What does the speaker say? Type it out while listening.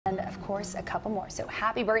of course, a couple more. So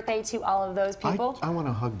happy birthday to all of those people. I want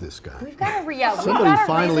to hug this guy. We've got a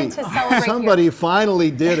reason to celebrate. Somebody finally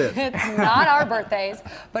did it. It's not our birthdays,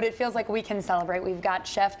 but it feels like we can celebrate. We've got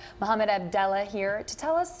Chef Mohammed Abdullah here to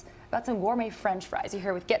tell us about some gourmet French fries. You're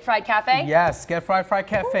here with Get Fried Cafe? Yes, Get Fried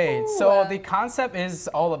Cafe. Ooh. So the concept is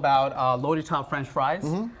all about loaded top French fries.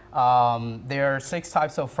 There are 6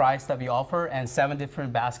 types of fries that we offer and 7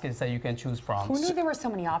 different baskets that you can choose from. Who knew there were so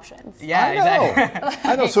many options? Yeah, exactly.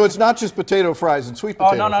 I know. So it's not just potato fries and sweet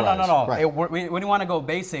potato fries. No. Right. We didn't want to go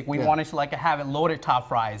basic. We wanted to like have it loaded top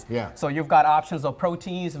fries. Yeah. So you've got options of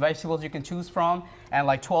proteins, vegetables you can choose from, and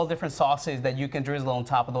like 12 different sauces that you can drizzle on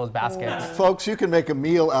top of those baskets. Folks, you can make a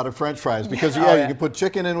meal out of French fries because you can put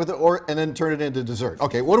chicken in with it and then turn it into dessert.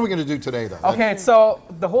 Okay, what are we going to do today though? Okay, so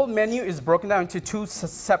the whole menu is broken down into 2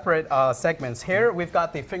 separate segments. Here we've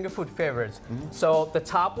got the finger food favorites. So the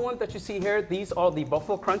top one that you see here, these are the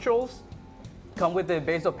buffalo crunch rolls. Come with the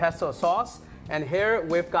basil pesto sauce. And here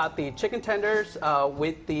we've got the chicken tenders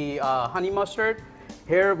with the honey mustard.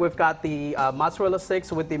 Here we've got the mozzarella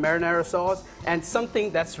sticks with the marinara sauce, and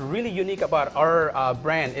something that's really unique about our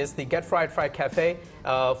brand is the Get Fried Cafe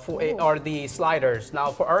are the sliders.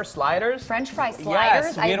 Now for our sliders, French fry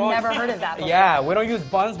sliders? Yes, I've never heard of that before. Yeah, we don't use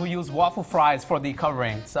buns, we use waffle fries for the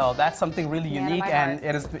covering. So that's something really unique, and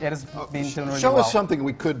it has been doing really well. Show us something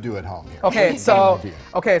we could do at home here.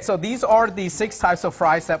 Okay, so these are the 6 types of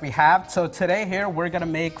fries that we have. So today here we're gonna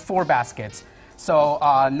make 4 baskets. So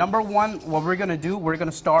number 1, what we're gonna do, we're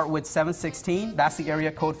gonna start with 716. That's the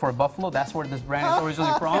area code for Buffalo. That's where this brand is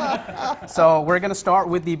originally from. So we're gonna start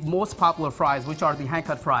with the most popular fries, which are the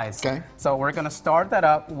hand-cut fries. Okay. So we're gonna start that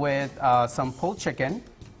up with some pulled chicken.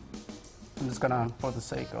 I'm just gonna, for the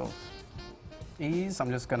sake of ease, I'm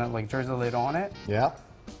just gonna like drizzle it on it. Yeah.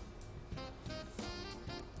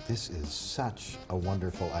 This is such a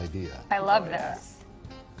wonderful idea. I love this.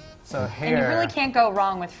 So here, and you really can't go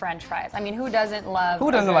wrong with French fries. I mean, who doesn't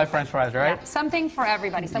like French fries, right? Yeah, something for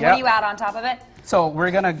everybody. So what do you add on top of it? So we're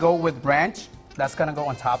gonna go with ranch. That's gonna go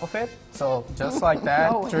on top of it. So just like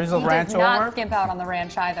that, drizzle ranch over. Not skimp out on the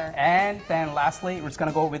ranch either. And then lastly, we're just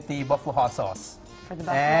gonna go with the buffalo hot sauce. For the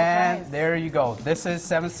buffalo fries. And there you go. This is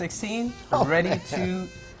 716, ready to.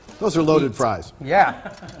 Those are loaded fries.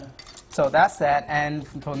 Yeah. So that's that, and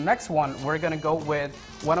for the next one, we're gonna go with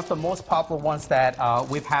one of the most popular ones that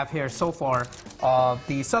we have here so far,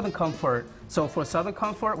 the Southern Comfort. So for Southern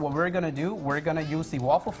Comfort, what we're gonna do, we're gonna use the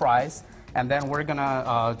waffle fries, and then we're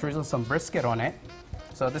gonna drizzle some brisket on it.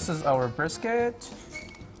 So this is our brisket.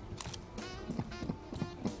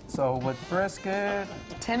 So with brisket.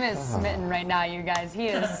 Tim is smitten right now, you guys. He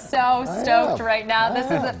is so stoked right now.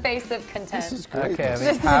 This is the face of content. This is great. Okay,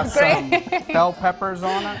 we have some bell peppers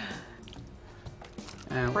on it.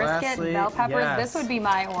 And brisket, lastly, bell peppers, this would be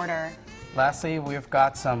my order. Lastly, we've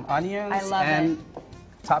got some onions. I love and it.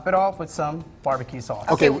 Top it off with some barbecue sauce.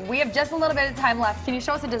 Okay, we have just a little bit of time left. Can you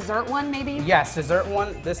show us a dessert one, maybe? Yes, dessert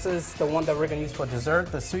one. This is the one that we're going to use for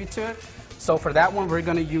dessert, the sweet tooth. So for that one, we're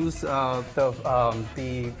going to use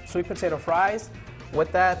the sweet potato fries.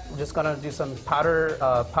 With that, we're just going to do some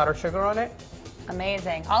powdered sugar on it.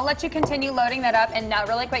 Amazing. I'll let you continue loading that up. And now,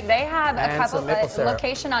 really quick, they have a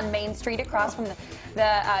location on Main Street across from the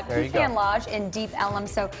Pecan Lodge in Deep Ellum.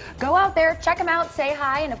 So go out there, check them out, say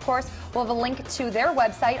hi, and of course, we'll have a link to their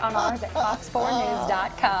website on ours at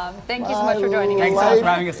fox4news.com. Thank you so much for joining us. Thanks so much for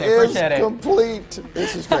having us here. Appreciate it. Complete.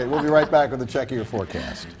 This is great. We'll be right back with a check of your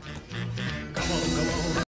forecast.